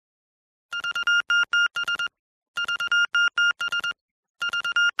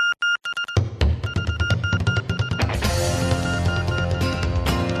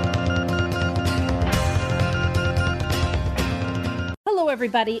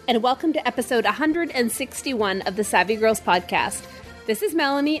everybody, and welcome to episode 161 of the Savvy Girls podcast. This is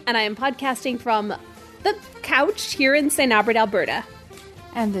Melanie, and I am podcasting from the couch here in St. Albert, Alberta.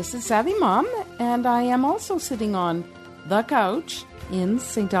 And this is Savvy Mom, and I am also sitting on the couch in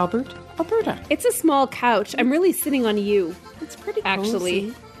St. Albert, Alberta. It's a small couch. I'm really sitting on you. It's pretty actually.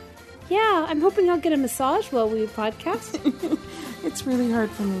 cozy. Yeah, I'm hoping I'll get a massage while we podcast. It's really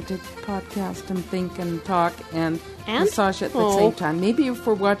hard for me to podcast and think and talk and massage at the same time. Maybe if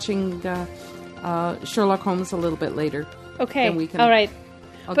we're watching Sherlock Holmes a little bit later. Okay, then we can, all right.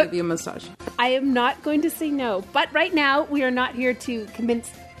 I'll give you a massage. I am not going to say no. But right now, we are not here to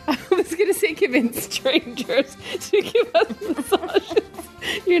convince... I was going to say convince strangers to give us massages.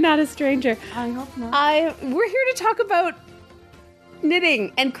 You're not a stranger. I hope not. We're here to talk about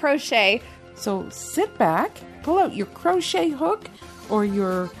knitting and crochet. So sit back, pull out your crochet hook or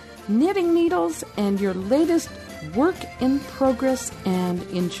your knitting needles and your latest work in progress and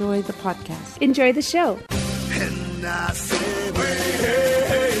enjoy the podcast. Enjoy the show. And I say,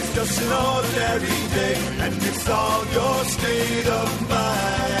 hey, it's just an ordinary day, and it's all your state of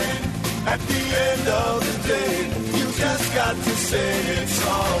mind. At the end of the day, you just got to say it's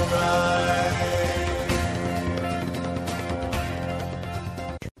alright.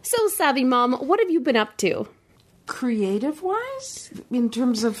 So, Savvy Mom, what have you been up to? Creative-wise? In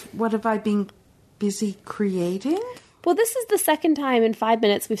terms of what have I been busy creating? Well, this is the second time in 5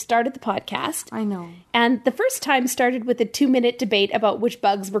 minutes we've started the podcast. I know. And the first time started with a 2-minute debate about which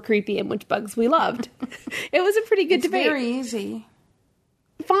bugs were creepy and which bugs we loved. It was a pretty good debate. It's very easy.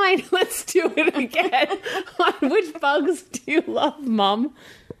 Fine, let's do it again. Which bugs do you love, Mom?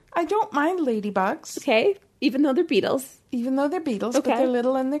 I don't mind ladybugs. Okay, even though they're beetles. Even though they're beetles, Okay. but they're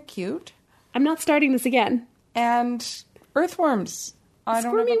little and they're cute. I'm not starting this again. And earthworms. I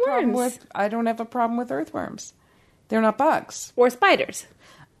don't have a problem with earthworms. They're not bugs. Or spiders.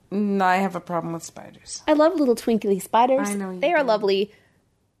 I have a problem with spiders. I love little twinkly spiders. I know you They are do. lovely.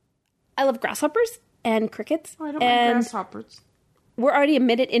 I love grasshoppers and crickets. Oh, I don't like grasshoppers. We're already a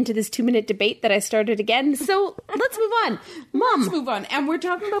minute into this 2-minute debate that I started again, so let's move on. Mom. Let's move on. And we're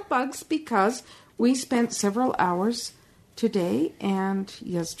talking about bugs because we spent several hours today and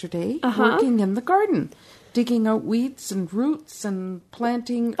yesterday working in the garden, digging out weeds and roots and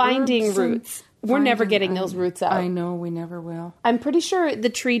planting Finding herbs roots. We're never getting those roots out. I know, we never will. I'm pretty sure the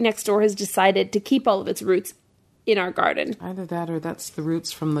tree next door has decided to keep all of its roots in our garden. Either that or that's the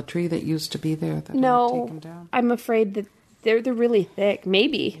roots from the tree that used to be there that are taken down. I'm afraid that they're really thick.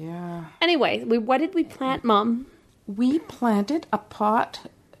 Maybe. Yeah. Anyway, what did we plant, Mom? We planted a pot,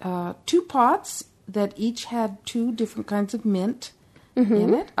 2 pots that each had 2 different kinds of mint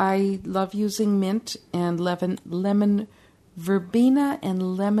in it. I love using mint and lemon verbena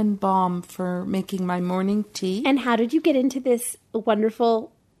and lemon balm for making my morning tea. And how did you get into this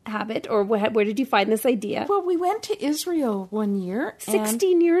wonderful habit, or where did you find this idea? Well, we went to Israel one year.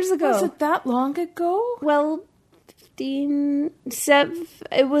 16 years ago. Was it that long ago? Well, 15, 7,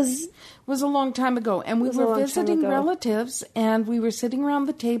 it was... It was a long time ago. And we were visiting relatives, and we were sitting around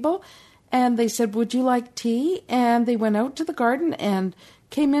the table, and they said, would you like tea? And they went out to the garden and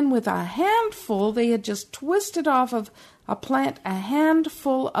came in with a handful. They had just twisted off of a plant a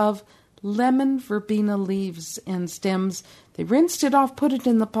handful of lemon verbena leaves and stems. They rinsed it off, put it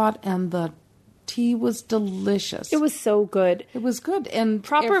in the pot, and the tea was delicious. It was so good. It was good. And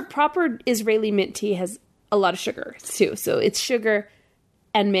proper Israeli mint tea has a lot of sugar, too. So it's sugar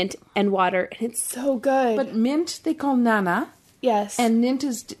and mint and water, and it's so good. But mint, they call nana. Yes. And mint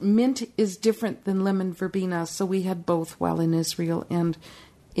is different than lemon verbena, so we had both while in Israel, and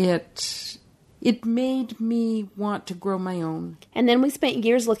it made me want to grow my own. And then we spent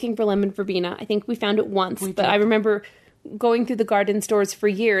years looking for lemon verbena. I think we found it once, but I remember going through the garden stores for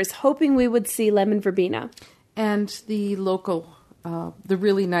years, hoping we would see lemon verbena. And the local, the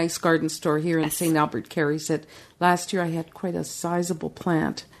really nice garden store here in St. Albert carries it. Last year I had quite a sizable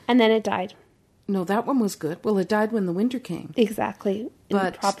plant. And then it died. No, that one was good. Well, it died when the winter came. Exactly.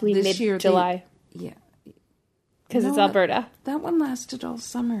 But probably this year mid-July. Yeah. Because it's Alberta. That one lasted all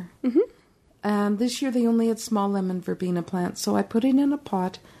summer. Mm-hmm. And this year they only had small lemon verbena plants, so I put it in a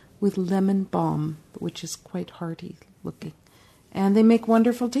pot with lemon balm, which is quite hearty looking. And they make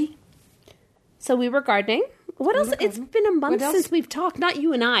wonderful tea. So we were gardening. What else? It's been a month since we've talked. Not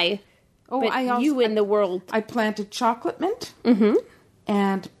you and I. Oh, but you in the world. I planted chocolate mint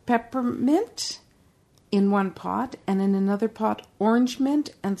and peppermint in one pot, and in another pot orange mint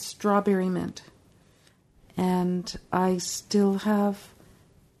and strawberry mint. And I still have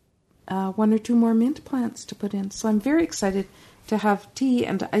 1 or 2 more mint plants to put in. So I'm very excited. to have tea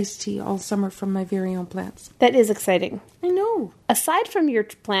and iced tea all summer from my very own plants. That is exciting. I know. Aside from your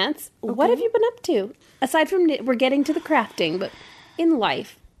plants, what have you been up to? Aside from, we're getting to the crafting, but in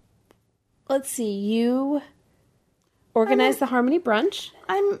life, let's see, you organize the Harmony Brunch.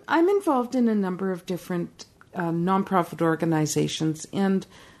 I'm involved in a number of different nonprofit organizations, and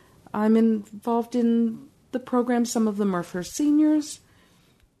I'm involved in the program. Some of them are for seniors.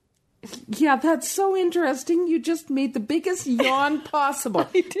 Yeah, that's so interesting. You just made the biggest yawn possible.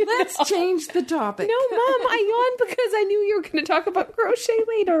 Let's change the topic. No, Mom, I yawned because I knew you were going to talk about crochet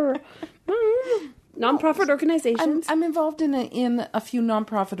later. Nonprofit organizations. I'm involved in a few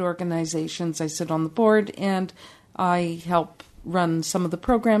nonprofit organizations. I sit on the board, and I help run some of the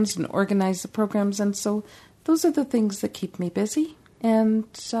programs and organize the programs. And so those are the things that keep me busy. And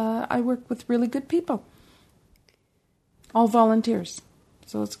I work with really good people. All volunteers.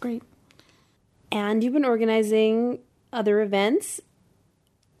 So it's great. And you've been organizing other events.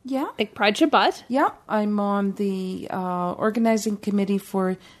 Yeah. Like Pride Shabbat. Yeah. I'm on the organizing committee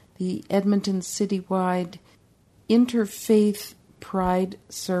for the Edmonton Citywide Interfaith Pride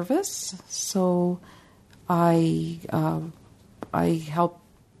Service. So I help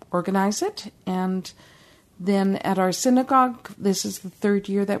organize it. And then at our synagogue, this is the third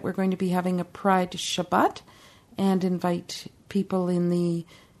year that we're going to be having a Pride Shabbat and invite people in the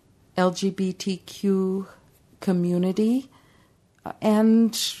LGBTQ community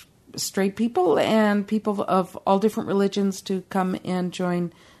and straight people and people of all different religions to come and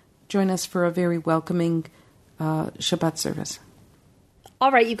join us for a very welcoming Shabbat service.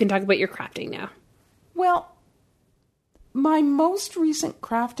 All right, you can talk about your crafting now. Well, my most recent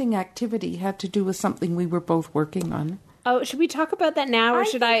crafting activity had to do with something we were both working on. Oh, should we talk about that now, or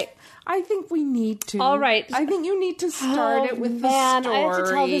should I? I think we need to. All right. I think you need to start it with the story. I have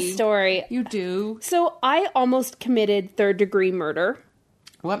to tell the story. You do. So I almost committed third-degree murder.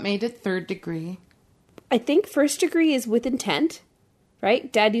 What made it third degree? I think first degree is with intent,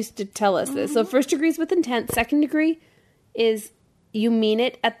 right? Dad used to tell us this. So first degree is with intent. Second degree is you mean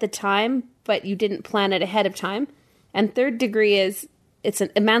it at the time, but you didn't plan it ahead of time. And third degree is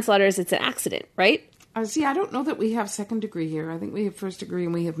manslaughter is it's an accident, right? See, I don't know that we have second degree here. I think we have first degree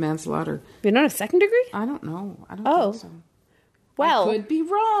and we have manslaughter. You don't have second degree? I don't know. I don't think so. Well, I could be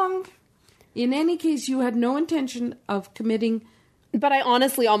wrong. In any case, you had no intention of committing. But I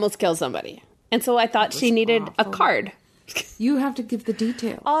honestly almost killed somebody. And so I thought she needed a card. You have to give the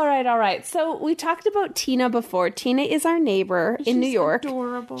details. All right. So we talked about Tina before. Tina is our neighbor in New York. She's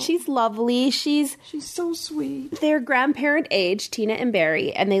adorable. She's lovely. She's so sweet. They're grandparent age, Tina and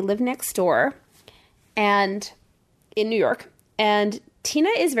Barry, and they live next door. And in New York, and Tina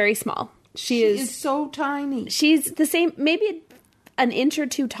is very small. She is so tiny. She's the same, maybe an inch or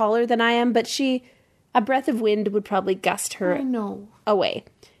two taller than I am, but a breath of wind would probably gust her away.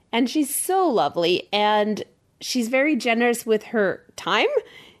 And she's so lovely, and she's very generous with her time,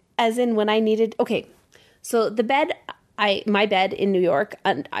 as in when I needed. Okay, so the bed, my bed in New York,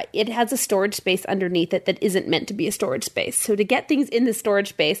 and it has a storage space underneath it that isn't meant to be a storage space. So to get things in the storage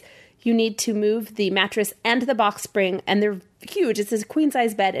space, you need to move the mattress and the box spring, and they're huge. It's a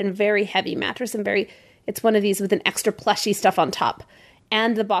queen-size bed and a very heavy mattress, and it's one of these with an extra plushy stuff on top,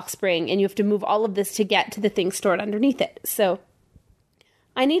 and the box spring, and you have to move all of this to get to the things stored underneath it. So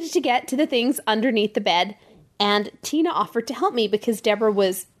I needed to get to the things underneath the bed, and Tina offered to help me because Deborah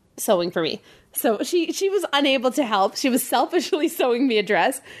was sewing for me. So she was unable to help. She was selfishly sewing me a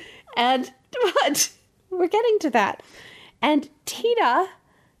dress, but we're getting to that. And Tina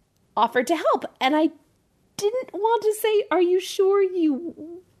offered to help, and I didn't want to say, are you sure you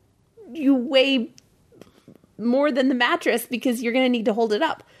weigh more than the mattress because you're going to need to hold it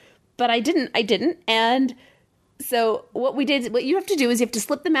up? But I didn't, and so what you have to do is you have to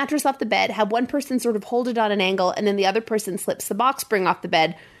slip the mattress off the bed, have one person sort of hold it on an angle, and then the other person slips the box spring off the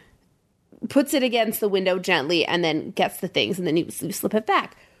bed, puts it against the window gently, and then gets the things, and then you slip it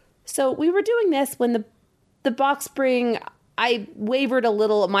back. So we were doing this when the box spring, I wavered a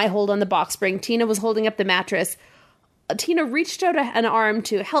little my hold on the box spring. Tina was holding up the mattress. Tina reached out an arm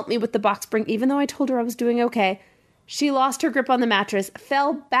to help me with the box spring, even though I told her I was doing okay. She lost her grip on the mattress,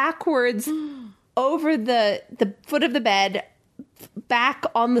 fell backwards over the foot of the bed, back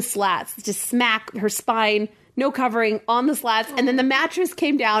on the slats, just smack her spine, no covering, on the slats, and then the mattress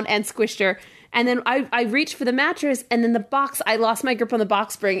came down and squished her. And then I reached for the mattress, and then I lost my grip on the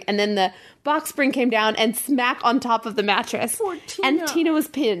box spring, and then the box spring came down and smacked on top of the mattress. Poor Tina. And Tina was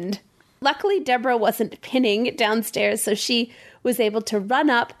pinned. Luckily, Deborah wasn't pinning downstairs, so she was able to run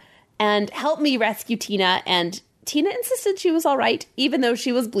up and help me rescue Tina, and Tina insisted she was all right, even though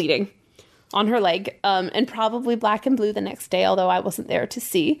she was bleeding. on her leg, and probably black and blue the next day, although I wasn't there to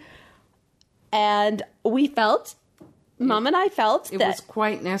see. And Mom and I felt that it was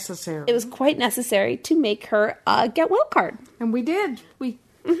quite necessary. It was quite necessary to make her a get well card. And we did. We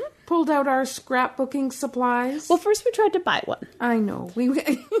pulled out our scrapbooking supplies. Well, first we tried to buy one. I know.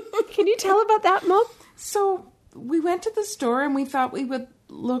 Can you tell about that, Mom? So we went to the store and we thought we would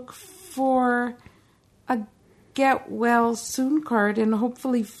look for a get well soon card and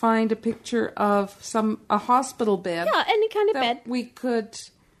hopefully find a picture of a hospital bed. Yeah, any kind of bed. We could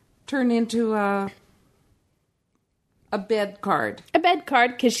turn into a bed card. A bed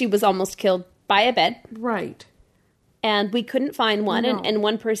card, because she was almost killed by a bed. Right. And we couldn't find one. No. And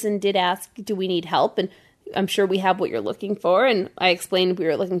one person did ask, do we need help? And I'm sure we have what you're looking for. And I explained we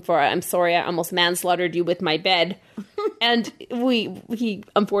were looking for, I'm sorry, I almost manslaughtered you with my bed. And he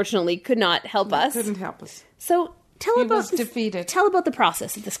unfortunately could not help us. Couldn't help us. So tell about the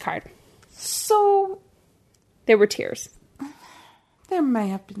process of this card. So there were tears. There may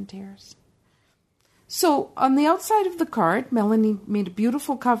have been tears. So on the outside of the card, Melanie made a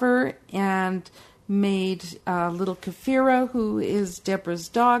beautiful cover and made little Kafira, who is Deborah's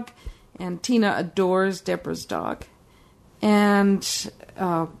dog, and Tina adores Deborah's dog, and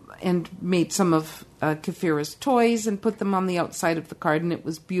made some of Kafira's toys and put them on the outside of the card, and it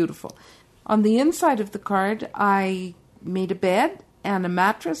was beautiful. On the inside of the card, I made a bed and a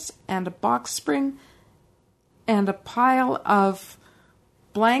mattress and a box spring and a pile of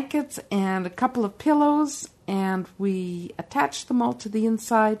blankets and a couple of pillows, and we attached them all to the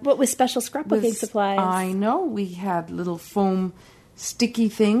inside. What with special scrapbooking supplies? I know. We had little foam sticky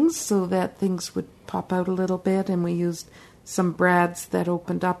things so that things would pop out a little bit, and we used some brads that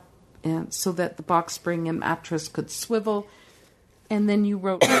opened up and so that the box spring and mattress could swivel. And then you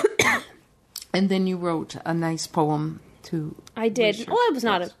wrote a nice poem to I did. Well, it was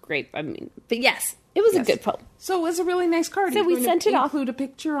not a great, but yes, it was a good poem. So it was a really nice card. So we sent it off. Include a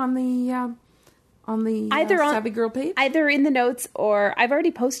picture on the Savvy Girl page? Either in the notes or I've already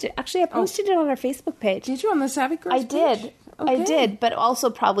posted. Actually, I posted it on our Facebook page. Did you on the Savvy Girls page? I did. Okay. I did, but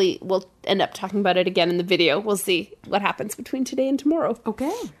also probably we'll end up talking about it again in the video. We'll see what happens between today and tomorrow.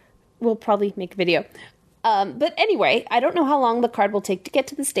 Okay. We'll probably make a video. But anyway, I don't know how long the card will take to get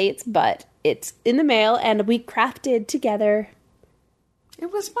to the States, but it's in the mail, and we crafted together.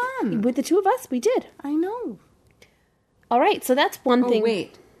 It was fun. With the two of us, we did. I know. All right, so that's one thing. Oh,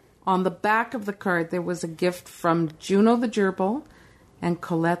 wait. On the back of the card, there was a gift from Juno the gerbil and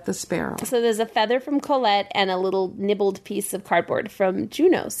Colette the sparrow. So there's a feather from Colette and a little nibbled piece of cardboard from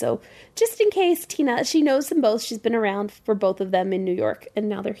Juno. So just in case, Tina, she knows them both. She's been around for both of them in New York, and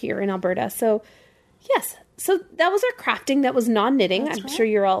now they're here in Alberta. So, yes. So that was our crafting. That was non-knitting. I'm sure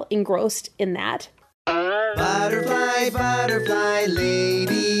you're all engrossed in that. Butterfly, butterfly,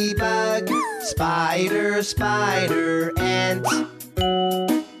 ladybug, spider, spider, ant.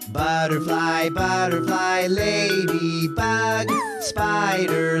 Butterfly, butterfly, ladybug,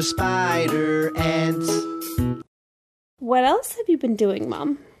 spider, spider, ant. What else have you been doing,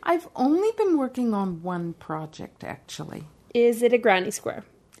 Mom? I've only been working on one project, actually. Is it a granny square?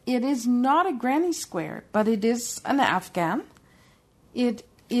 It is not a granny square, but it is an afghan. It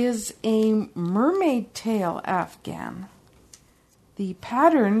is a mermaid tail afghan. The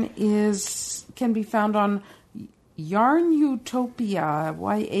pattern can be found on Yarn Utopia,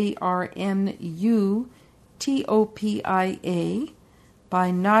 YARNUTOPIA,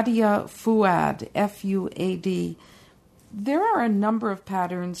 by Nadia Fuad, Fuad. There are a number of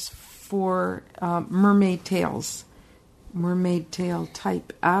patterns for mermaid tails, mermaid tail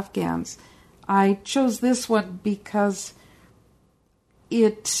type afghans. I chose this one because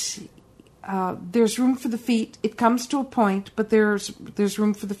there's room for the feet. It comes to a point, but there's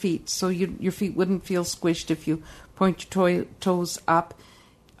room for the feet, so your feet wouldn't feel squished if you point your toes up.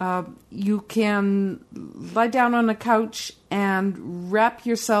 You can lie down on a couch and wrap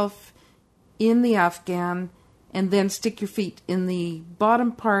yourself in the afghan and then stick your feet in the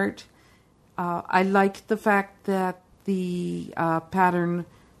bottom part. I like the fact that the pattern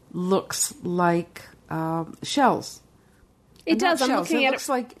looks like shells. It does. Shells. I'm looking at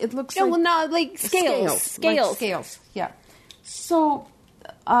it. It looks no, like... well, not like scales. Like scales, yeah. So,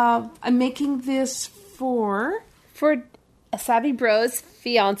 I'm making this for a Savvy Bro's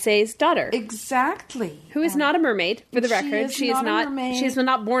fiance's daughter. Exactly. Who is not a mermaid, for the record. She is not a mermaid. She is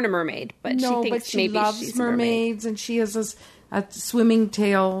not born a mermaid, but she thinks she maybe loves she's mermaids, and she has a swimming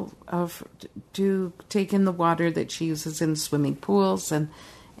tail to take in the water that she uses in swimming pools, and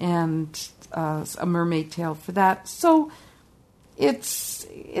a mermaid tail for that. So it's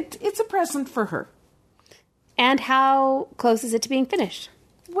a present for her. And how close is it to being finished?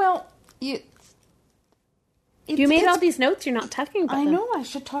 Well, You made all these notes. You're not talking about them. I know. I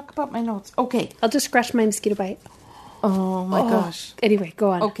should talk about my notes. Okay. I'll just scratch my mosquito bite. Oh, my gosh. Anyway,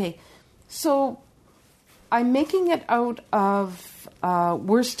 go on. Okay. So, I'm making it out of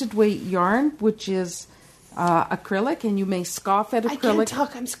worsted weight yarn, which is acrylic, and you may scoff at acrylic. I can't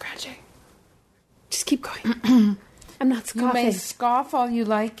talk. I'm scratching. Just keep going. I'm not scoffing. You may scoff all you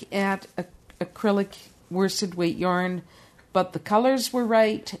like at acrylic worsted weight yarn, but the colors were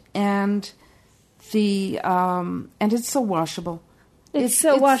right, and and it's so washable. It's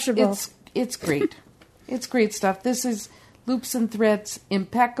so washable. It's great. It's great stuff. This is loops and threads,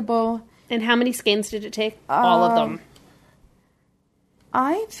 impeccable. And how many skeins did it take? All of them.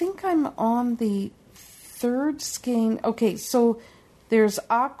 I think I'm on the third skein. Okay, so there's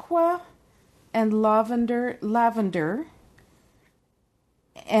aqua and lavender,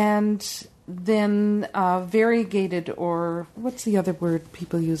 and then variegated, or what's the other word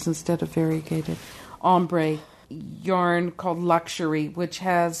people use instead of variegated? Ombre yarn called Luxury, which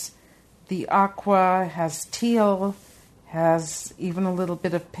has the aqua, has teal, has even a little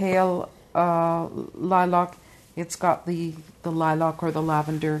bit of pale lilac. It's got the lilac or the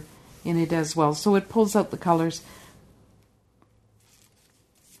lavender in it as well, so it pulls out the colors.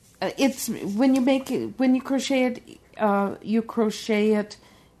 It's when you crochet it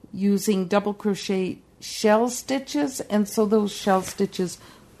using double crochet shell stitches, and so those shell stitches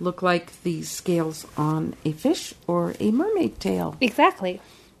look like the scales on a fish or a mermaid tail. Exactly.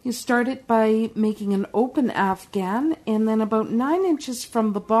 You start it by making an open afghan, and then about 9 inches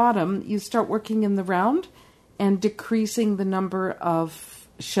from the bottom, you start working in the round and decreasing the number of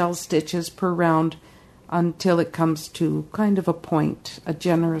shell stitches per round until it comes to kind of a point, a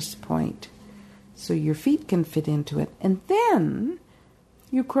generous point, so your feet can fit into it. And then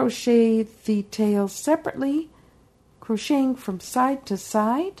you crochet the tail separately, crocheting from side to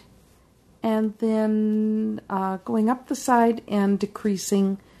side, and then going up the side and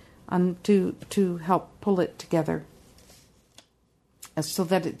decreasing to help pull it together so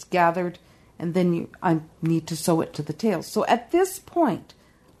that it's gathered, and then I need to sew it to the tail. So at this point,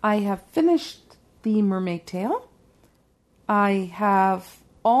 I have finished the mermaid tail. I have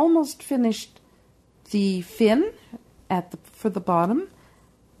almost finished the fin for the bottom,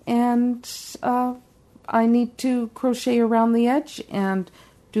 and I need to crochet around the edge and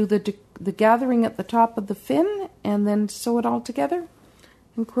do the gathering at the top of the fin, and then sew it all together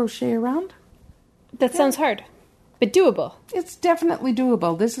and crochet around. That sounds hard, but doable. It's definitely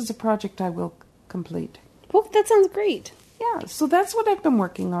doable. This is a project I will complete. Well, that sounds great. Yeah, so that's what I've been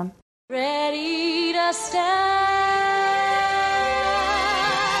working on. Ready to stand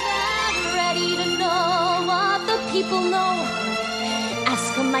and ready to know what the people know.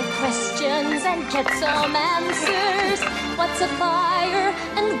 Ask them my questions and get some answers. What's a fire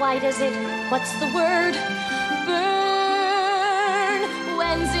and why does it? What's the word? Burn.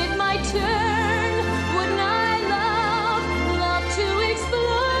 When's it my turn? Wouldn't I love to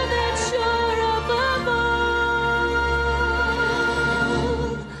explore that shore above?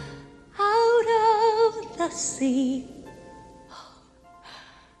 Out of the sea.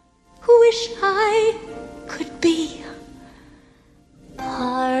 Wish I could be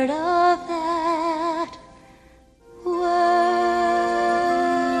part of that world.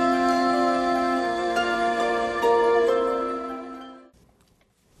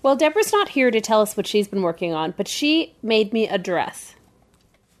 Well, Deborah's not here to tell us what she's been working on, but she made me a dress.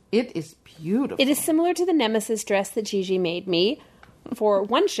 It is beautiful. It is similar to the Nemesis dress that Gigi made me for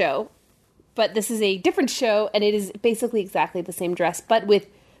one show, but this is a different show, and it is basically exactly the same dress, but with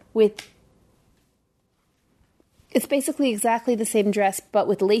it's basically exactly the same dress, but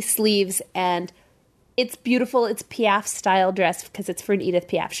with lace sleeves, and it's beautiful. It's Piaf-style dress because it's for an Edith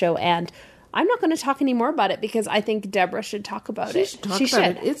Piaf show, and I'm not going to talk any more about it because I think Deborah should talk about it. She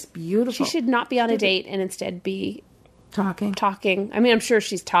should. It's beautiful. She should not be on a date and instead be talking. I mean, I'm sure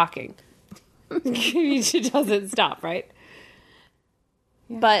she's talking. She doesn't stop, right?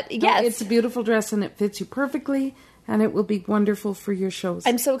 Yeah. But yes. It's a beautiful dress and it fits you perfectly, and it will be wonderful for your shows.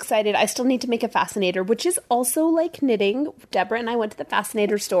 I'm so excited. I still need to make a fascinator, which is also like knitting. Deborah and I went to the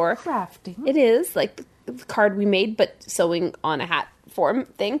fascinator store. Crafting. It is like the card we made, but sewing on a hat form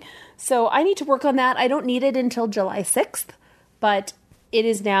thing. So I need to work on that. I don't need it until July 6th, but it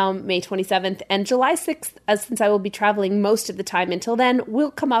is now May 27th. And July 6th, since I will be traveling most of the time until then,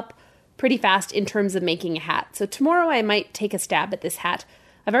 will come up pretty fast in terms of making a hat. So tomorrow I might take a stab at this hat.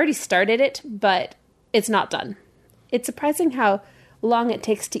 I've already started it, but it's not done. It's surprising how long it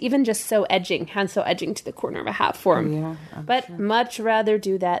takes to even just hand sew edging to the corner of a hat form. Yeah, but sure. Much rather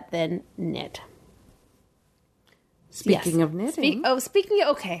do that than knit. Speaking of knitting.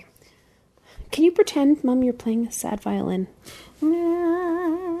 Okay. Can you pretend, Mom, you're playing a sad violin?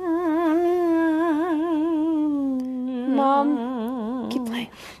 Mom, keep playing.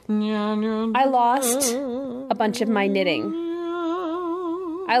 I lost a bunch of my knitting.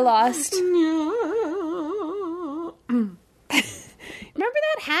 I lost... Remember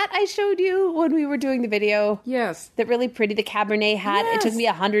that hat I showed you when we were doing the video? Yes. That really pretty, the Cabernet hat. Yes. It took me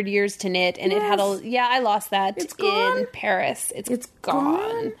 100 years to knit, and it had I lost that in Paris. It's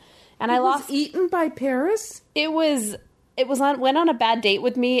gone. And I lost... It was eaten by Paris? It went on a bad date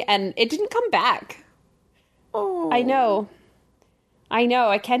with me, and it didn't come back. Oh. I know.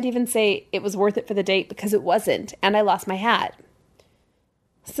 I can't even say it was worth it for the date because it wasn't, and I lost my hat.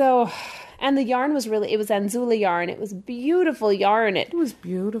 So... And the yarn was it was Anzula yarn. It was beautiful yarn. It was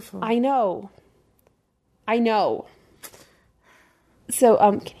beautiful. I know. So,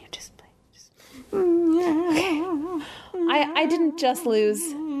 can you just play? Okay. I didn't just lose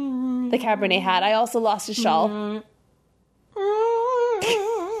the Cabernet hat. I also lost a shawl.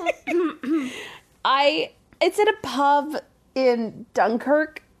 It's at a pub in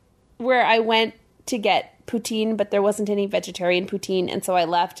Dunkirk where I went to get poutine, but there wasn't any vegetarian poutine, and so I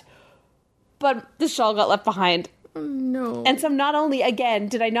left. But the shawl got left behind. Oh, no. And so not only, again,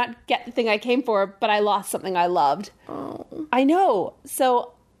 did I not get the thing I came for, but I lost something I loved. Oh. I know.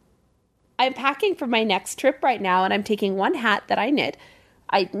 So I'm packing for my next trip right now, and I'm taking one hat that I knit.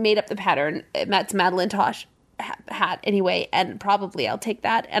 I made up the pattern. That's Madeline Tosh hat anyway, and probably I'll take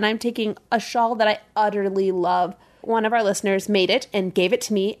that. And I'm taking a shawl that I utterly love. One of our listeners made it and gave it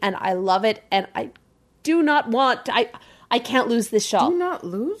to me, and I love it, and I do not want... I can't lose this shawl. Do not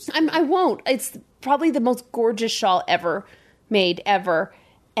lose? I won't. It's probably the most gorgeous shawl ever made, ever.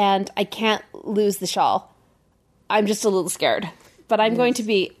 And I can't lose the shawl. I'm just a little scared. But I'm going to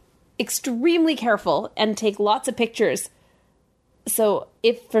be extremely careful and take lots of pictures. So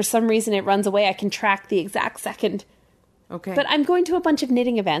if for some reason it runs away, I can track the exact second. Okay. But I'm going to a bunch of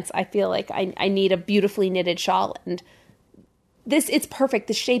knitting events. I feel like I need a beautifully knitted shawl. And it's perfect.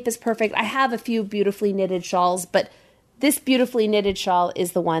 The shape is perfect. I have a few beautifully knitted shawls, but... This beautifully knitted shawl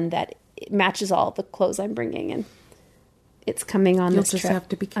is the one that matches all the clothes I'm bringing, and it's coming on this trip. Have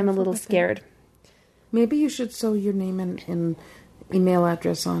to be careful. I'm a little scared. Maybe you should sew your name and email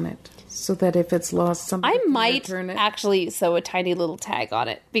address on it, so that if it's lost, somebody I might actually sew a tiny little tag on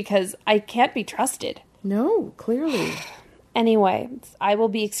it, because I can't be trusted. No, clearly. Anyway, I will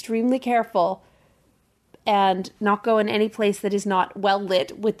be extremely careful and not go in any place that is not well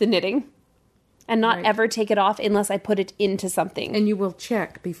lit with the knitting. And not ever take it off unless I put it into something. And you will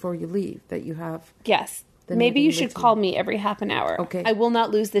check before you leave that you have... Yes. Maybe you should call me every half an hour. Okay. I will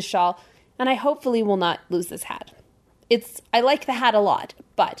not lose this shawl, and I hopefully will not lose this hat. I like the hat a lot,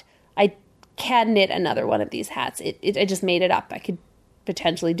 but I can knit another one of these hats. I just made it up. I could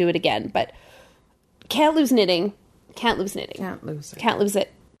potentially do it again, but can't lose knitting. Can't lose knitting. Can't lose it. Can't lose it.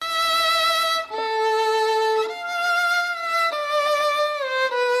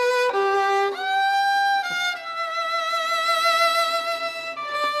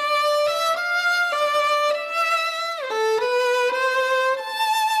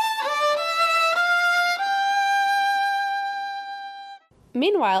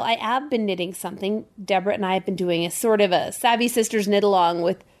 Meanwhile, I have been knitting something. Deborah and I have been doing a sort of a Savvy Sisters knit along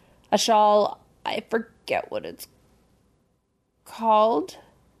with a shawl. I forget what it's called.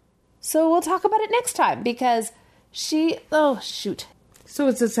 So we'll talk about it next time because oh, shoot. So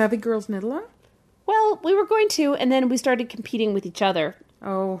it's a Savvy Girls knit along? Well, we were going to, and then we started competing with each other.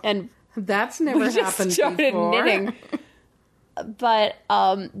 Oh. And that's never happened started before. Knitting. But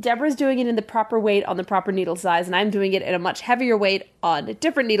Deborah's doing it in the proper weight on the proper needle size, and I'm doing it in a much heavier weight on a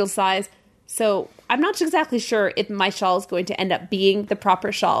different needle size. So I'm not exactly sure if my shawl is going to end up being the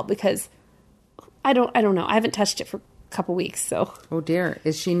proper shawl because I don't know. I haven't touched it for a couple weeks. So oh dear,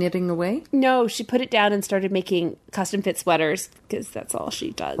 is she knitting away? No, she put it down and started making custom fit sweaters because that's all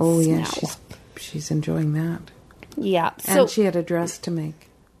she does. Oh yeah, now. she's enjoying that. Yeah, and she had a dress to make.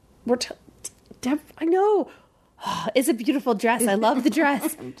 I know. It's a beautiful dress. I love the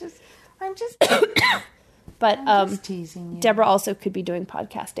dress. I'm just But I'm just teasing you. Deborah also could be doing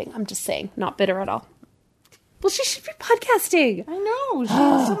podcasting. I'm just saying, not bitter at all. Well, she should be podcasting. I know. She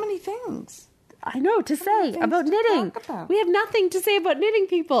has so many things. I know to say about knitting. We have nothing to say about knitting,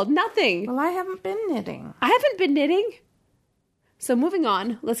 people. Nothing. Well, I haven't been knitting. I haven't been knitting. So moving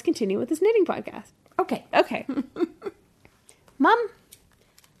on, let's continue with this knitting podcast. Okay. Mom,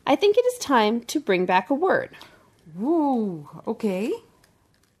 I think it is time to bring back a word. Ooh, okay.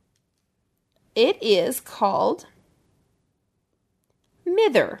 It is called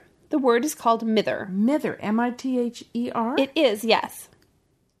mither. The word is called mither. Mither, M-I-T-H-E-R? It is, yes.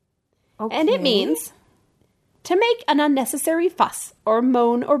 Okay. And it means to make an unnecessary fuss or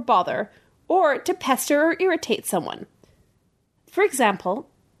moan or bother or to pester or irritate someone. For example,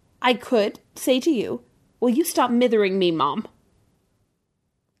 I could say to you, will you stop mithering me, Mom?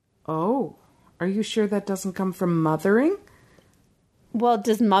 Oh, are you sure that doesn't come from mothering? Well,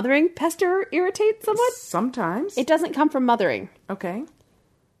 does mothering pester or irritate someone? Sometimes. It doesn't come from mothering. Okay.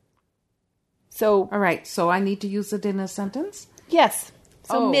 So... All right, so I need to use it in a sentence? Yes.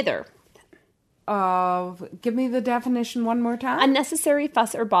 So mither. Give me the definition one more time. Unnecessary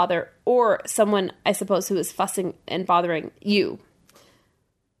fuss or bother, or someone, I suppose, who is fussing and bothering you.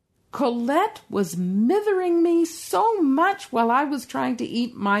 Colette was mithering me so much while I was trying to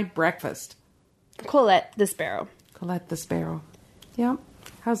eat my breakfast. Colette the sparrow. Colette the sparrow. Yeah.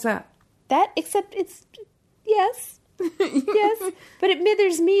 How's that? That, except it's... Yes. Yes. But it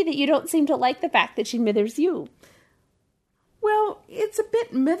mithers me that you don't seem to like the fact that she mithers you. Well, it's a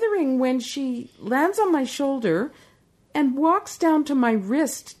bit mithering when she lands on my shoulder and walks down to my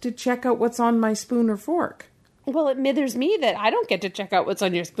wrist to check out what's on my spoon or fork. Well, it mithers me that I don't get to check out what's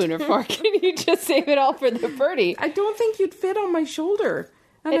on your spoon or fork and you just save it all for the birdie. I don't think you'd fit on my shoulder.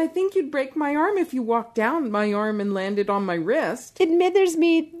 And I think you'd break my arm if you walked down my arm and landed on my wrist. It mithers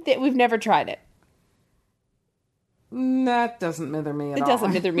me that we've never tried it. That doesn't mither me at all. It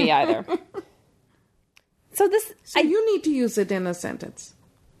doesn't mither me either. So you need to use it in a sentence.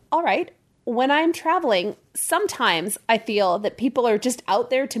 All right. When I'm traveling, sometimes I feel that people are just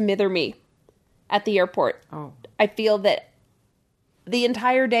out there to mither me at the airport. Oh. I feel that the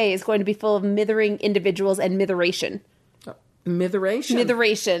entire day is going to be full of mithering individuals and mitheration. Mitheration?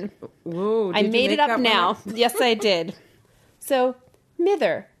 Mitheration. Whoa, I made it up now. Yes, I did. So,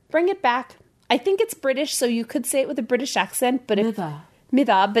 mither. Bring it back. I think it's British, so you could say it with a British accent. But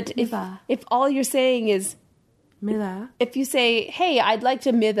if all you're saying is... Mither. If you say, hey, I'd like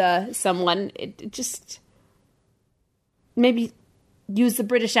to mither someone, it just... Maybe use the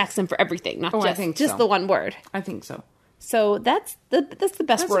British accent for everything, not just the one word. I think so. So that's the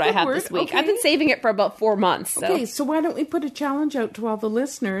best word I have this week. Okay. I've been saving it for about 4 months. So. Okay, so why don't we put a challenge out to all the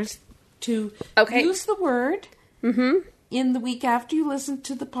listeners to use the word in the week after you listen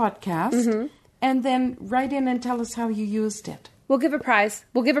to the podcast, and then write in and tell us how you used it. We'll give a prize.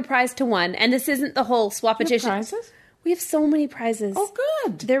 We'll give a prize to one. And this isn't the whole swapetition. Prizes? We have so many prizes. Oh,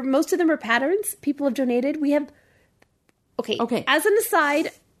 good. Most of them are patterns. People have donated. We have... Okay. As an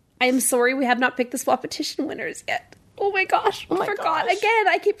aside, I am sorry we have not picked the swapetition winners yet. Oh my gosh. I forgot again.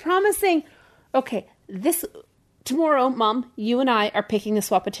 I keep promising. Okay. Tomorrow, Mom, you and I are picking the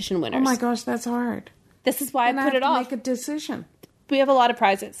swapetition winners. Oh my gosh, that's hard. This is why I put it off. Make a decision. We have a lot of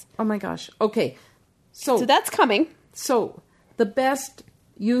prizes. Oh my gosh. Okay. So that's coming. So the best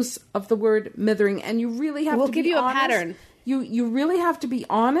use of the word mithering, and you really have to be honest. We'll give you a pattern. You really have to be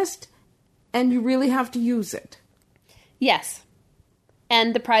honest, and you really have to use it. Yes.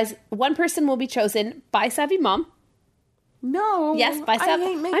 And the prize, one person will be chosen by Savvy Mom. No. Yes, by Savvy.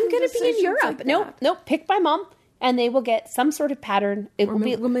 I'm going to be in Europe. Like no, pick by Mom, and they will get some sort of pattern.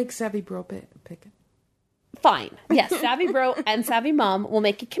 We'll make Savvy Bro pick it. Fine. Yes, Savvy Bro and Savvy Mom will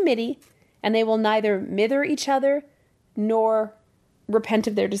make a committee, and they will neither mither each other nor repent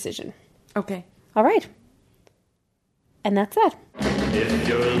of their decision. Okay. All right. And that's that. If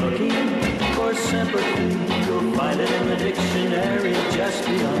you're looking for sympathy, you'll find it in the dictionary just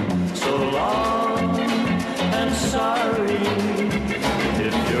beyond so long and sorry.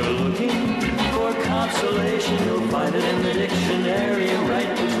 If you're looking for consolation, you'll find it in the dictionary right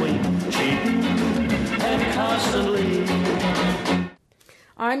between cheating and constantly.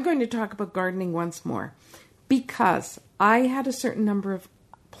 I'm going to talk about gardening once more because I had a certain number of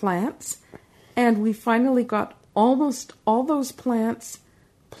plants and we finally got almost all those plants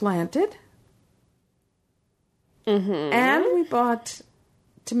planted. And we bought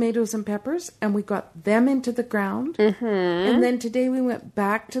tomatoes and peppers and we got them into the ground. And then today we went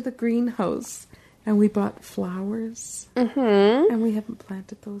back to the greenhouse and we bought flowers. And we haven't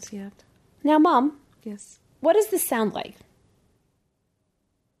planted those yet. Now, Mom. Yes. What does this sound like?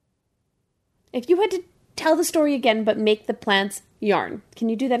 If you had to tell the story again but make the plants yarn, can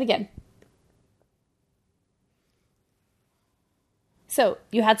you do that again? So,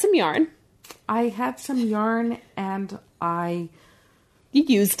 you had some yarn. I had some yarn and You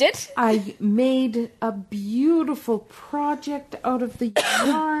used it. I made a beautiful project out of the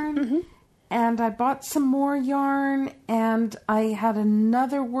yarn. And I bought some more yarn and I had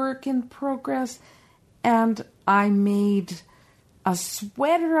another work in progress and I made a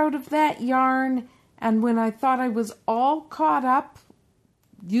sweater out of that yarn. And when I thought I was all caught up,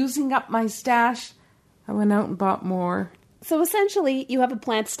 using up my stash, I went out and bought more. So essentially, you have a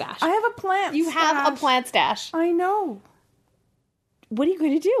plant stash. I have a plant You stash. have a plant stash. I know. What are you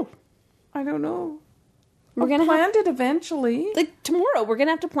going to do? I don't know. We're going to plant it eventually. Like tomorrow. We're going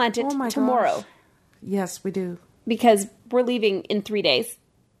to have to plant it tomorrow. Gosh. Yes, we do. Because we're leaving in 3 days.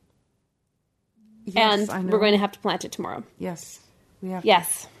 Yes, and we're going to have to plant it tomorrow. Yes. We have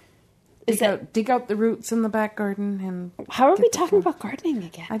Yes. dig out the roots in the back garden. And how are we talking about gardening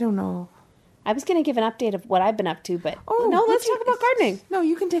again? I don't know. I was going to give an update of what I've been up to, but no, let's talk about gardening. No,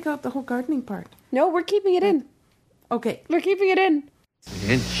 you can take out the whole gardening part. No, we're keeping it in. Okay. We're keeping it in.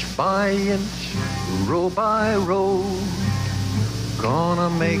 Inch by inch, row by row, gonna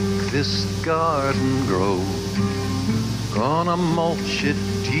make this garden grow. Gonna mulch it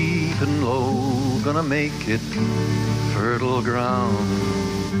deep and low, gonna make it fertile ground.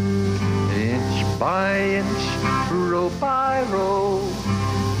 Inch by inch, row by row,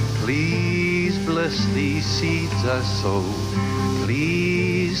 please bless these seeds I sow.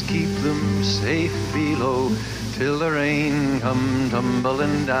 Please keep them safe below till the rain come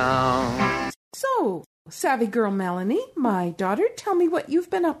tumbling down. So, savvy girl Melanie, my daughter, tell me what you've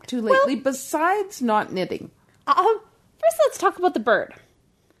been up to lately besides not knitting. First, let's talk about the bird.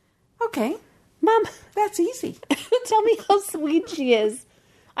 Okay. Mom. That's easy. Tell me how sweet she is.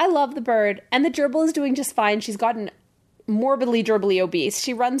 I love the bird. And the gerbil is doing just fine. She's gotten morbidly gerbily obese.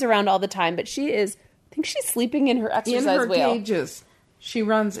 She runs around all the time, but I think she's sleeping in her exercise wheel. In her cages. She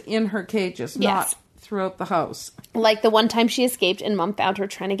runs in her cages, not throughout the house. Like the one time she escaped and Mom found her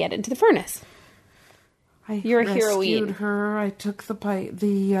trying to get into the furnace. You're a heroine. I rescued her. I took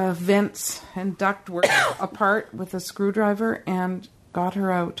the vents and ductwork apart with a screwdriver and got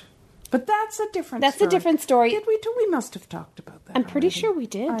her out. But that's a different story. That's a different story. Did we do? We must have talked about that. I'm pretty sure we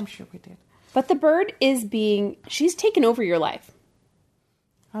did. I'm sure we did. But the bird she's taken over your life.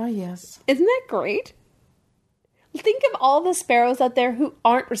 Ah, yes. Isn't that great? Think of all the sparrows out there who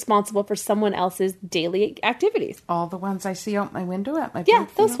aren't responsible for someone else's daily activities. All the ones I see out my window at my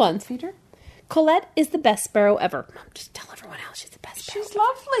those ones. Feeder. Colette is the best sparrow ever. Mom, just tell everyone else she's the best sparrow. She's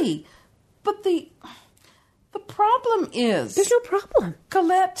lovely. But the problem is... There's no problem.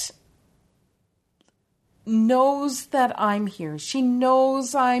 Colette knows that I'm here. She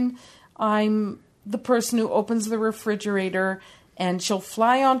knows I'm the person who opens the refrigerator, and she'll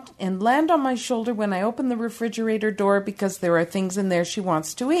fly on and land on my shoulder when I open the refrigerator door because there are things in there she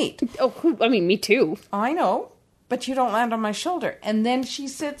wants to eat. Oh, I mean, me too. I know, but you don't land on my shoulder. And then she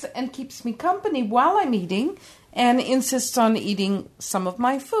sits and keeps me company while I'm eating and insists on eating some of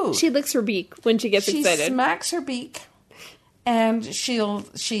my food. She licks her beak when she gets excited. She smacks her beak, and she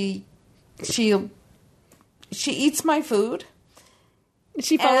eats my food.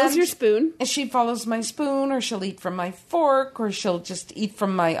 She follows your spoon. She follows my spoon, or she'll eat from my fork, or she'll just eat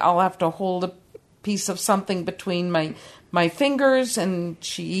from I'll have to hold a piece of something between my fingers, and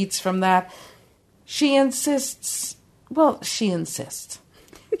she eats from that. She insists.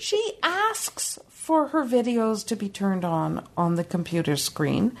 She asks for her videos to be turned on the computer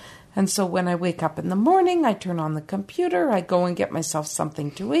screen. And so when I wake up in the morning, I turn on the computer, I go and get myself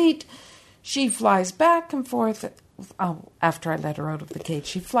something to eat. She flies back and forth. After I let her out of the cage,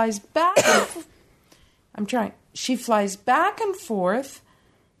 she flies back. She flies back and forth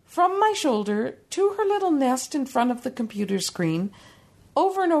from my shoulder to her little nest in front of the computer screen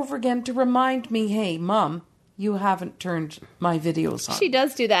over and over again to remind me, hey, Mom, you haven't turned my videos on. She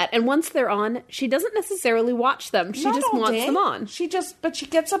does do that. And once they're on, she doesn't necessarily watch them. She just wants them on. But she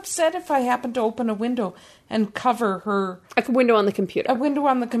gets upset if I happen to open a window and cover her... A window on the computer. A window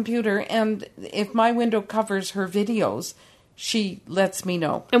on the computer. And if my window covers her videos, she lets me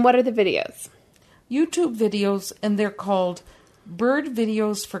know. And what are the videos? YouTube videos, and they're called Bird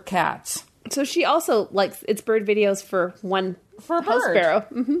Videos for Cats. So she also likes... It's bird videos for one house sparrow.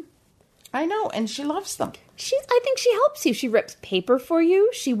 Mm-hmm. I know, and she loves them. I think she helps you. She rips paper for you.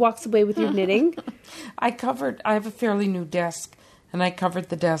 She walks away with your knitting. I have a fairly new desk, and I covered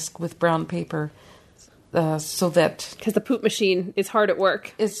the desk with brown paper so that... Because the poop machine is hard at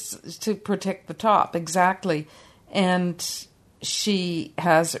work. It's to protect the top, exactly. And she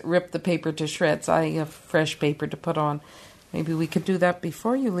has ripped the paper to shreds. I have fresh paper to put on. Maybe we could do that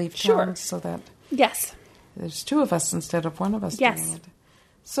before you leave town. So that... Yes. There's two of us instead of one of us doing it.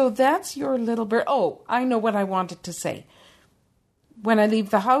 So that's your little bird. Oh, I know what I wanted to say. When I leave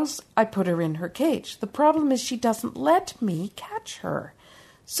the house, I put her in her cage. The problem is she doesn't let me catch her.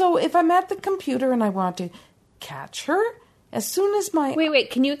 So if I'm at the computer and I want to catch her, as soon as my... Wait.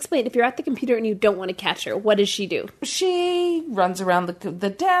 Can you explain? If you're at the computer and you don't want to catch her, what does she do? She runs around the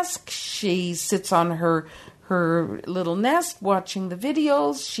desk. She sits on her little nest watching the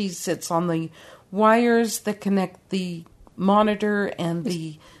videos. She sits on the wires that connect the monitor and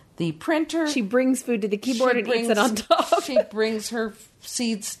the printer. She brings food to the keyboard and eats it on top. She brings her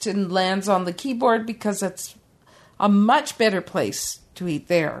seeds and lands on the keyboard because it's a much better place to eat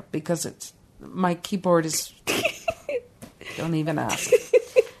there because my keyboard is... Don't even ask.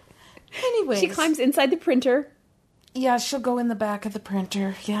 Anyway. She climbs inside the printer. Yeah, she'll go in the back of the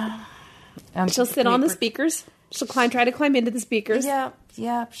printer. Yeah. And she'll sit on the speakers. She'll try to climb into the speakers.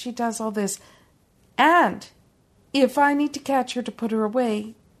 Yeah, she does all this. And if I need to catch her to put her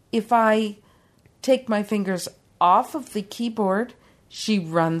away, if I take my fingers off of the keyboard, she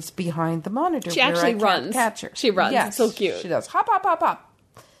runs behind the monitor. She actually runs. Catch her. She runs. Yes, it's so cute. She does. Hop, hop, hop, hop.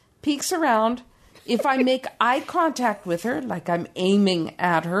 Peeks around. If I make eye contact with her, like I'm aiming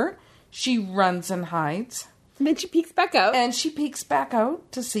at her, she runs and hides. And then she peeks back out. And she peeks back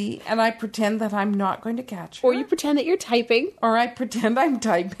out to see, and I pretend that I'm not going to catch her. Or you pretend that you're typing. Or I pretend I'm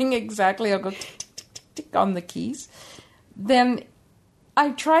typing, exactly. I'll go tick, tick, tick, tick, tick on the keys. Then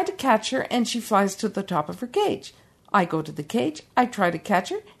I try to catch her, and she flies to the top of her cage. I go to the cage, I try to catch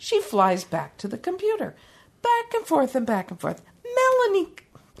her, she flies back to the computer. Back and forth and back and forth. Melanie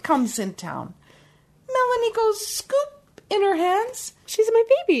comes in town. Melanie goes scoop in her hands. She's my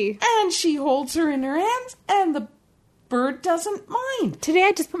baby. And she holds her in her hands, and the bird doesn't mind. Today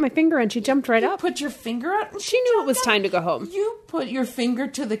I just put my finger and she jumped right up. You put your finger out and she knew it was time to go home. You put your finger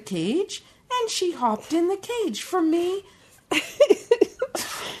to the cage, and she hopped in the cage. For me...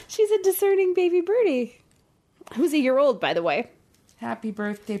 She's a discerning baby birdie. Who's a year old, by the way. Happy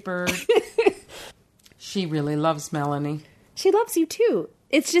birthday, bird. She really loves Melanie. She loves you, too.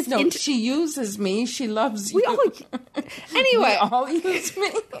 It's just... she uses me. She loves you. Anyway. We all use me.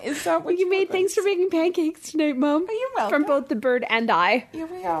 Is that what you made? Thanks for making pancakes tonight, Mom. You're welcome. From both the bird and I. Yeah,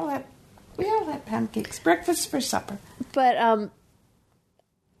 we all had pancakes. Breakfast for supper. But,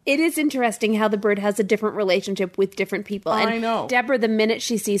 it is interesting how the bird has a different relationship with different people. And I know. Deborah, the minute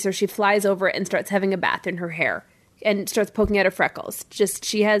she sees her, she flies over and starts having a bath in her hair and starts poking at her freckles.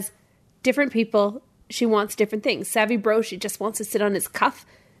 She has different people. She wants different things. Savvy Bro, she just wants to sit on his cuff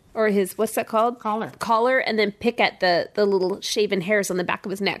or his, what's that called? Collar, and then pick at the little shaven hairs on the back of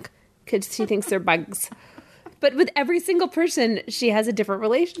his neck because she thinks they're bugs. But with every single person, she has a different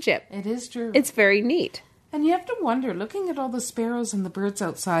relationship. It is true. It's very neat. And you have to wonder, looking at all the sparrows and the birds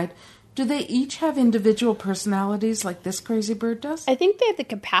outside, do they each have individual personalities like this crazy bird does? I think they have the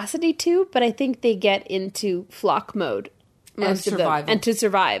capacity to, but I think they get into flock mode. Most of them. And to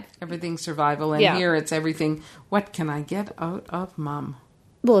survive. Everything's survival. And here it's everything, what can I get out of Mom?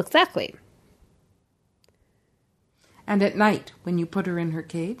 Well, exactly. And at night, when you put her in her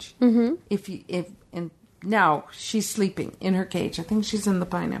cage, now she's sleeping in her cage. I think she's in the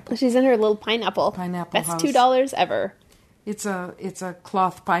pineapple. She's in her little pineapple. Pineapple house. Best $2 ever. It's a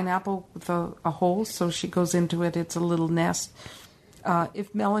cloth pineapple with a hole, so she goes into it. It's a little nest.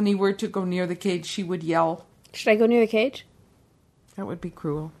 If Melanie were to go near the cage, she would yell. Should I go near the cage? That would be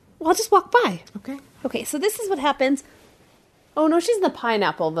cruel. Well, I'll just walk by. Okay. Okay, so this is what happens. Oh, no, she's in the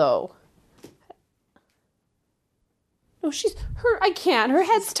pineapple, though. No, I can't. Her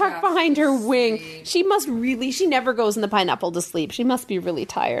head's tucked behind her wing. She never goes in the pineapple to sleep. She must be really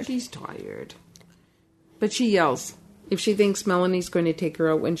tired. She's tired. But she yells. If she thinks Melanie's going to take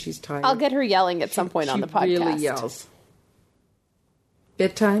her out when she's tired. I'll get her yelling at some point on the podcast. She really yells.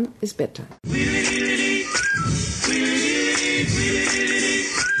 Bedtime is bedtime.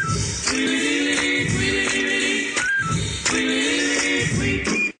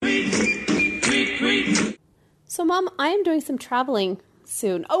 So, Mom, I am doing some traveling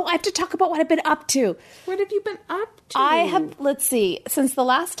soon. Oh, I have to talk about what I've been up to. What have you been up to? I have, let's see, since the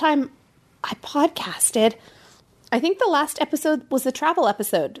last time I podcasted, I think the last episode was the travel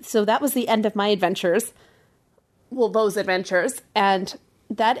episode. So that was the end of my adventures. Well, those adventures. And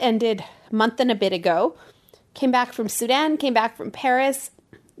that ended a month and a bit ago. Came back from Sudan, came back from Paris,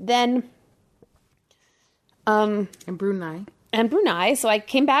 then... and Brunei. And Brunei. So I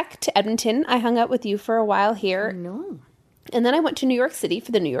came back to Edmonton. I hung out with you for a while here. I know. And then I went to New York City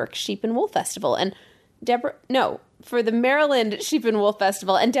for the New York Sheep and Wool Festival. And for the Maryland Sheep and Wool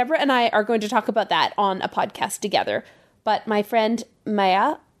Festival. And Deborah and I are going to talk about that on a podcast together. But my friend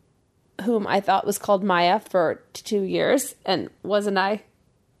Maya, whom I thought was called Maya for 2 years, and didn't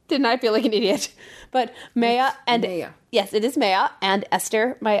I feel like an idiot? But Maya and... Maya. Yes, it is Maya. And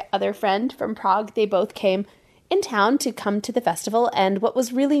Esther, my other friend from Prague, they both came in town to come to the festival. And what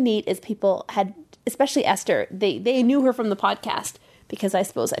was really neat is people had, especially Esther, they knew her from the podcast because I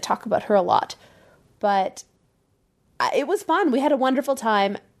suppose I talk about her a lot. But it was fun. We had a wonderful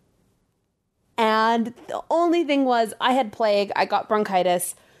time. And the only thing was I had plague. I got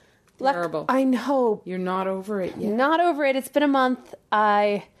bronchitis. Terrible. I know. You're not over it yet. Not over it. It's been a month.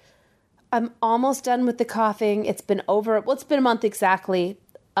 I'm almost done with the coughing. It's been a month exactly.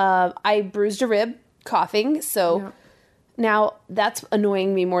 I bruised a rib coughing, so now that's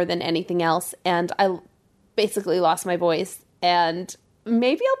annoying me more than anything else. And I basically lost my voice. And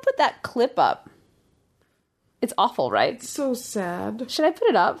maybe I'll put that clip up. It's awful, right? It's so sad. Should I put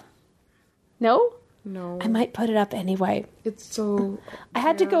it up? No? No. I might put it up anyway. It's so I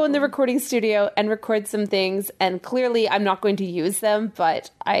had to go in the recording studio and record some things, and clearly I'm not going to use them,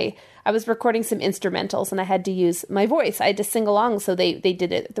 but I was recording some instrumentals, and I had to use my voice. I had to sing along, so they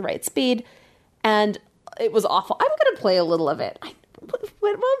did it at the right speed, and it was awful. I'm going to play a little of it.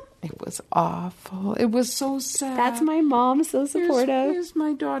 What, Mom? It was awful. It was so sad. That's my mom, so supportive. Here's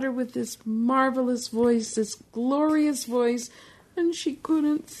my daughter with this marvelous voice, this glorious voice, and she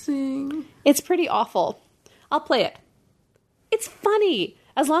couldn't sing. It's pretty awful. I'll play it. It's funny.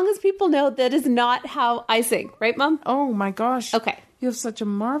 As long as people know that is not how I sing. Right, Mom? Oh, my gosh. Okay. You have such a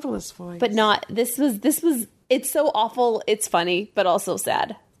marvelous voice. But not, this was, it's so awful, it's funny, but also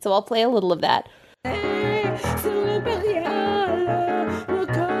sad. So I'll play a little of that.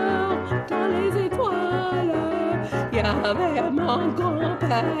 Y'avait mon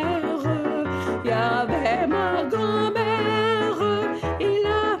grand-père, y'avait ma grand-mère, il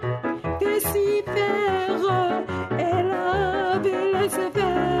avait si faire, elle avait laissé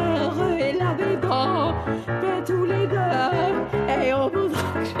faire, elle avait dans tous les deux, et on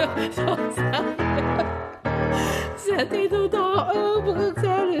voudrait que je s'en serve. C'était tout le temps au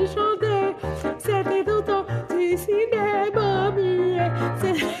Bruxelles chantait, c'était tout le temps du cinéma muet,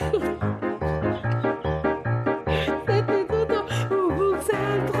 c'était tout le temps.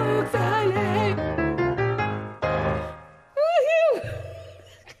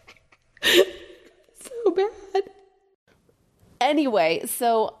 So bad. Anyway,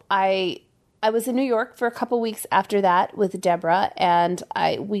 so I was in New York for a couple weeks after that with Deborah, and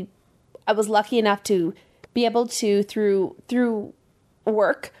I was lucky enough to be able to through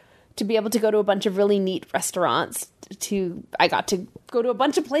work to be able to go to a bunch of really neat restaurants. I got to go to a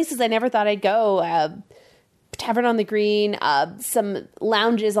bunch of places I never thought I'd go. Tavern on the Green, some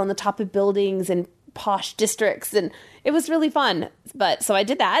lounges on the top of buildings in posh districts, and it was really fun. But so I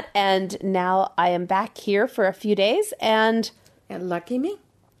did that, and now I am back here for a few days, and lucky me.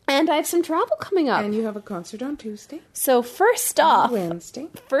 And I have some travel coming up. And you have a concert on Tuesday. So Wednesday.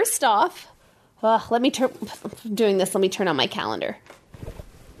 First off, let me turn on my calendar.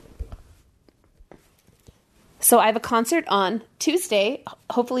 So I have a concert on Tuesday.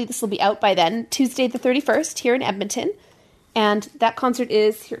 Hopefully this will be out by then. Tuesday the 31st here in Edmonton. And that concert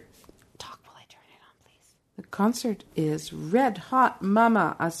is... Here, talk while I turn it on, please. The concert is Red Hot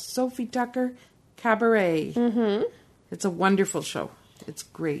Mama, a Sophie Tucker cabaret. Mm-hmm. It's a wonderful show. It's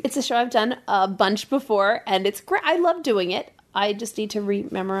great. It's a show I've done a bunch before, and it's great. I love doing it. I just need to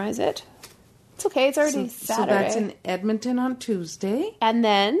memorize it. It's okay. It's already Saturday. So that's in Edmonton on Tuesday. And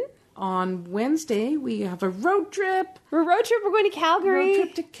then... on Wednesday, we have a road trip. We're going to Calgary. Road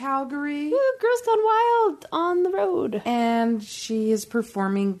trip to Calgary. Ooh, Girls Gone Wild on the road. And she is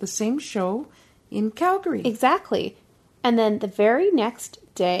performing the same show in Calgary. Exactly. And then the very next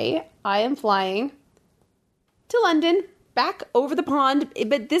day, I am flying to London, back over the pond.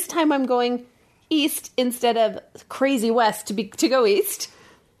 But this time I'm going east instead of crazy west to go east.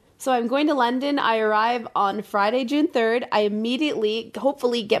 So I'm going to London. I arrive on Friday, June 3rd. I immediately,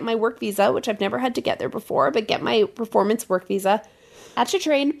 hopefully, get my work visa, which I've never had to get there before, but get my performance work visa, catch a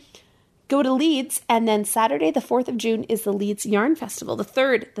train, go to Leeds, and then Saturday, the 4th of June, is the Leeds Yarn Festival, the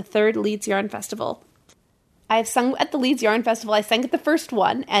third Leeds Yarn Festival. I have sung at the Leeds Yarn Festival. I sang at the first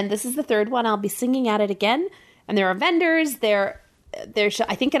one, and this is the third one. I'll be singing at it again, and there are vendors. There's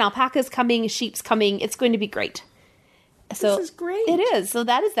I think an alpaca's coming, sheep's coming. It's going to be great. So this is great. It is. So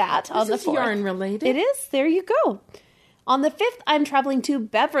that is that. This on the 4th. Is yarn related. It is. There you go. On the 5th, I'm traveling to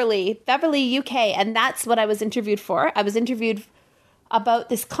Beverly, UK, and that's what I was interviewed for. I was interviewed about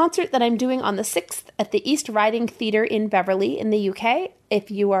this concert that I'm doing on the 6th at the East Riding Theatre in Beverly in the UK.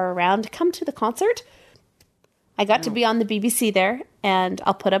 If you are around, come to the concert. I got to be on the BBC there, and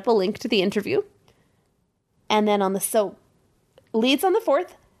I'll put up a link to the interview. And then Leeds on the 4th,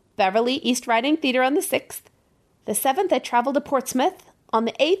 Beverly, East Riding Theatre on the 6th. The 7th, I travel to Portsmouth. On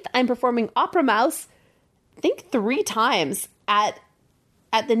the 8th, I'm performing Opera Mouse, I think 3 times, at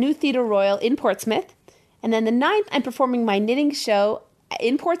the New Theatre Royal in Portsmouth. And then the 9th, I'm performing my knitting show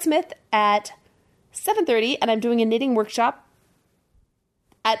in Portsmouth at 7:30, and I'm doing a knitting workshop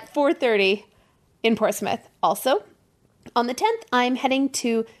at 4:30 in Portsmouth also. On the 10th, I'm heading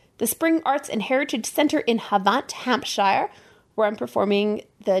to the Spring Arts and Heritage Centre in Havant, Hampshire, where I'm performing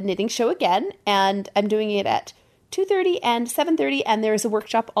the knitting show again, and I'm doing it at 2:30 and 7:30, and there is a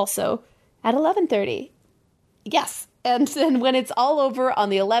workshop also at 11:30. Yes, and then when it's all over on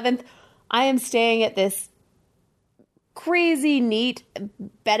the 11th, I am staying at this crazy neat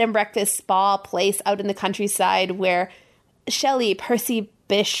bed and breakfast spa place out in the countryside where Shelley Percy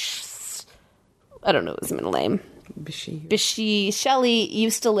Bish, I don't know his middle name, Bishy Shelley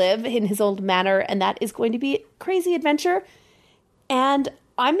used to live in his old manor, and that is going to be a crazy adventure. And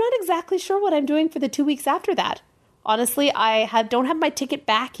I'm not exactly sure what I'm doing for the 2 weeks after that. Honestly, don't have my ticket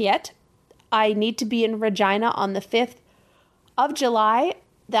back yet. I need to be in Regina on the 5th of July.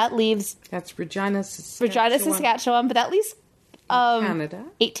 That leaves... That's Regina, Saskatchewan. But that leaves Canada.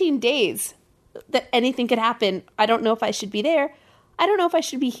 18 days that anything could happen. I don't know if I should be there. I don't know if I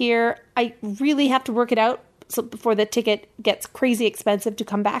should be here. I really have to work it out before the ticket gets crazy expensive to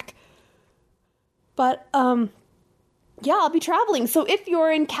come back. But, yeah, I'll be traveling. So if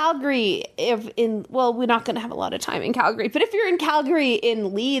you're in Calgary, we're not going to have a lot of time in Calgary, but if you're in Calgary,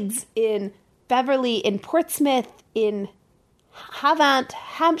 in Leeds, in Beverly, in Portsmouth, in Havant,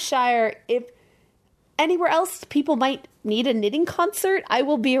 Hampshire, if anywhere else people might need a knitting concert, I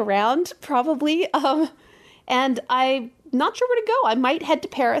will be around probably. And I'm not sure where to go. I might head to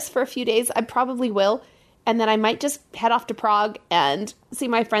Paris for a few days. I probably will. And then I might just head off to Prague and see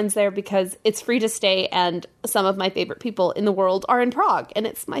my friends there because it's free to stay. And some of my favorite people in the world are in Prague, and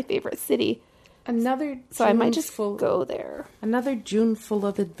it's my favorite city. So I might just go there. Another June full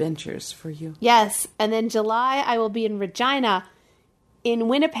of adventures for you. Yes. And then July, I will be in Regina, in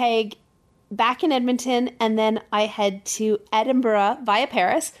Winnipeg, back in Edmonton, and then I head to Edinburgh via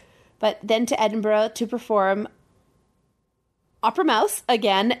Paris, but then to Edinburgh to perform Opera Mouse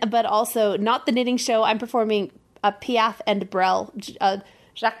again, but also not the knitting show. I'm performing Piaf and Brel,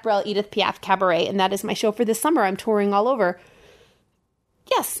 Jacques Brel, Edith Piaf Cabaret, and that is my show for this summer. I'm touring all over.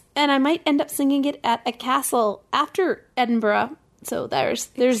 Yes, and I might end up singing it at a castle after Edinburgh. So there's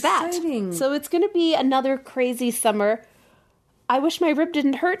that. So it's going to be another crazy summer. I wish my rib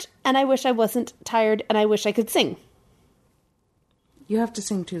didn't hurt, and I wish I wasn't tired, and I wish I could sing. You have to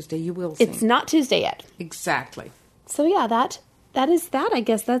sing Tuesday. You will sing. It's not Tuesday yet. Exactly. So yeah, that is that. I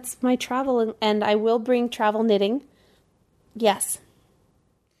guess that's my travel, and I will bring travel knitting. Yes.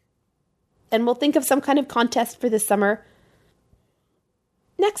 And we'll think of some kind of contest for this summer.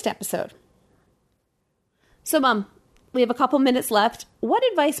 Next episode. So, Mom, we have a couple minutes left. What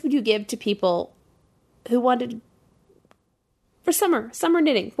advice would you give to people who wanted for summer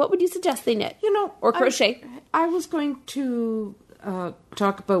knitting? What would you suggest they knit? Or crochet? I was going to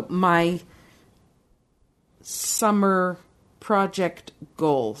talk about my summer project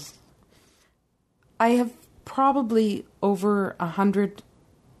goals. I have probably over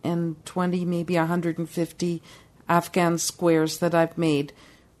 120, maybe 150 Afghan squares that I've made.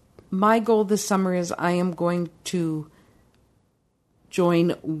 My goal this summer is I am going to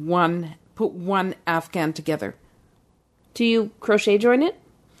put one Afghan together. Do you crochet join it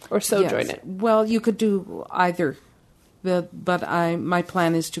or sew join it? Well, you could do either, but my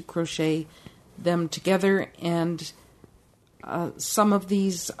plan is to crochet them together, and some of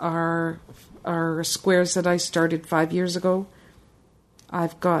these are squares that I started 5 years ago.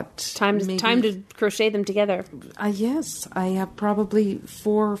 I've got time to crochet them together. Yes, I have probably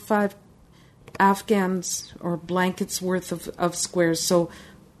 4 or 5 Afghans or blankets worth of squares. So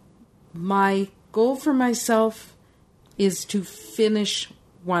my goal for myself is to finish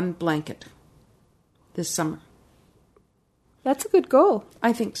one blanket this summer. That's a good goal.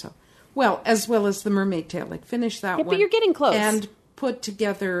 I think so. Well as the mermaid tail, finish that one. But you're getting close. And put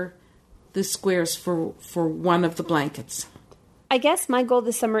together the squares for one of the blankets. I guess my goal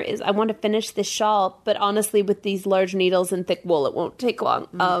this summer is I want to finish this shawl, but honestly, with these large needles and thick wool, it won't take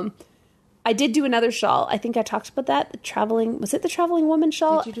long. I did do another shawl. I think I talked about that. Was it the traveling woman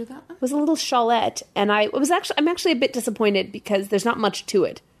shawl? Did you do that one? It was a little shawlette, and I'm actually a bit disappointed because there's not much to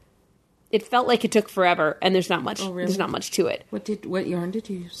it. It felt like it took forever, and there's not much. Oh, really? There's not much to it. What yarn did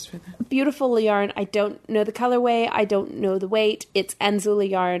you use for that? Beautiful yarn. I don't know the colorway. I don't know the weight. It's Anzula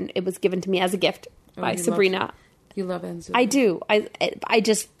yarn. It was given to me as a gift by Sabrina. You love Anzula. I do. I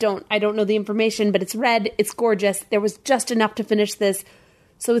just don't. I don't know the information, but it's red. It's gorgeous. There was just enough to finish this,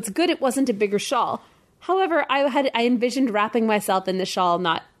 so it's good. It wasn't a bigger shawl. However, I envisioned wrapping myself in the shawl,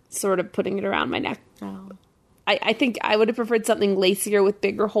 not sort of putting it around my neck. Oh. I think I would have preferred something lacier with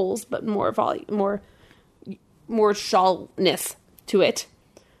bigger holes, but more volume, more shawlness to it.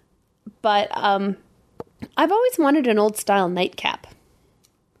 But I've always wanted an old style nightcap.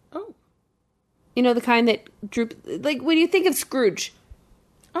 Oh, the kind that droop, like when you think of Scrooge.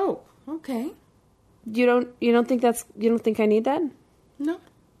 Oh, okay. You don't think I need that? No.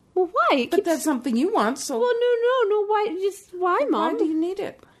 Well, why? But that's something you want, so... Well, no. Why, Mom? Why do you need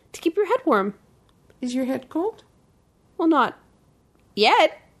it? To keep your head warm. Is your head cold? Well, not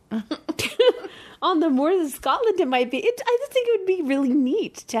yet. On the moors of Scotland, it might be. I just think it would be really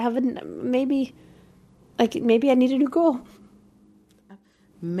neat to have maybe I need a new goal.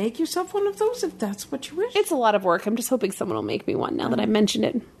 Make yourself one of those if that's what you wish. It's a lot of work. I'm just hoping someone will make me one now that I mentioned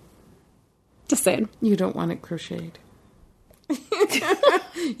it. Just saying. You don't want it crocheted.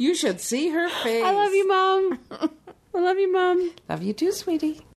 You should see her face. I love you, Mom. I love you, Mom. Love you too,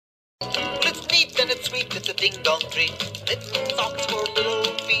 sweetie. It's neat and it's sweet, it's a ding-dong treat. Knitting socks for little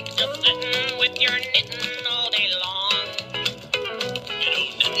feet. Just knitting with your knitting all day long. You know,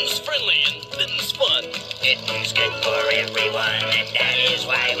 knitting's friendly and knitting's fun. Knitting's good for everyone, and that is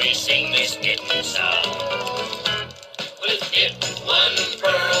why we sing this knitting song. With knit one,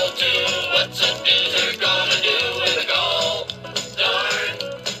 purl two, what's a mither gonna do with a gall? Darn,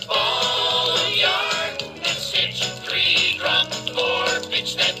 ball of yarn, and stitch 3, drop 4,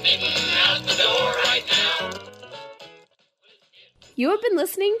 pitch that knitting out the door right now. You have been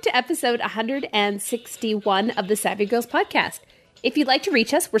listening to episode 161 of the Savvy Girls podcast. If you'd like to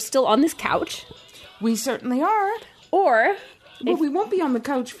reach us, we're still on this couch. We certainly are. Or... Well, we won't be on the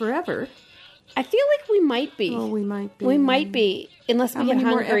couch forever. I feel like we might be. Oh, we might be. We might be, unless we get hungry.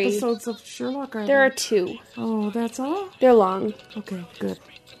 How many more episodes of Sherlock are there? Are 2. Oh, that's all? They're long. Okay, good.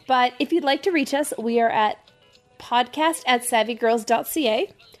 But if you'd like to reach us, we are at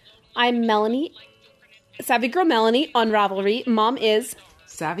podcast@savvygirls.ca. I'm Melanie, Savvy Girl Melanie on Ravelry. Mom is...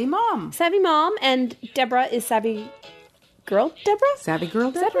 Savvy Mom. Savvy Mom, and Deborah is Savvy Girl Deborah? Savvy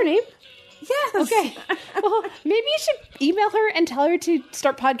Girl Deborah. Is that her name? Yes. Okay. Well, maybe you should email her and tell her to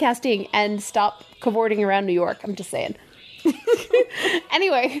start podcasting and stop cavorting around New York. I'm just saying.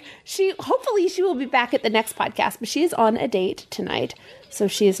 Anyway, hopefully she will be back at the next podcast, but she is on a date tonight. So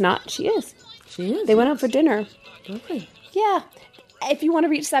she is not. She is. She is. They went out for dinner. Lovely. Yeah. If you want to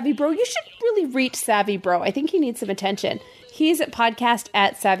reach Savvy Bro, you should really reach Savvy Bro. I think he needs some attention. He's at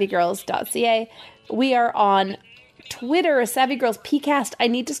podcast@savvygirls.ca. We are on Twitter, Savvy Girls PCast. I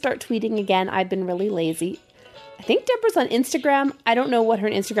need to start tweeting again. I've been really lazy. I think Deborah's on Instagram. I don't know what her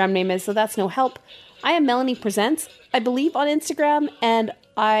Instagram name is, so that's no help. I am Melanie Presents, I believe, on Instagram, and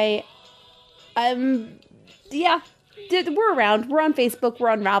we're around. We're on Facebook. We're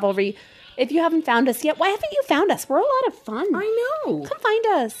on Ravelry. If you haven't found us yet, why haven't you found us? We're a lot of fun. I know. Come find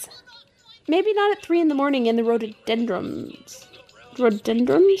us. Maybe not at 3 in the morning in the rhododendrons.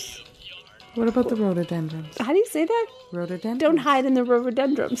 Rhododendrons? What about the rhododendrons? How do you say that? Rhododendrons. Don't hide in the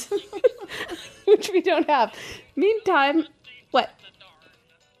rhododendrons. Which we don't have. Meantime, what?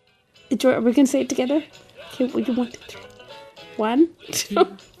 Are we going to say it together? Okay, we do 1, 2, 3. 1,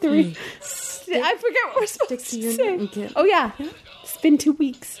 2, 3. I forget what we're supposed to say. Oh, yeah. It's been 2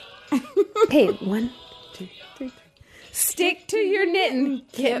 weeks. Okay, 1, 2, 3. Stick to your knitting,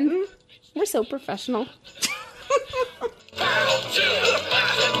 kitten. We're so professional.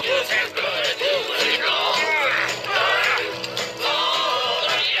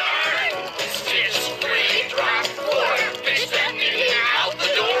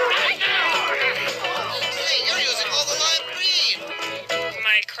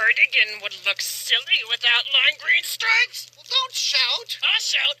 Cardigan would look silly without lime green stripes. Well, don't shout. I'll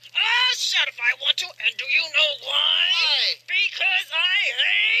shout if I want to, and do you know why? Why? Because I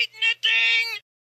hate knitting.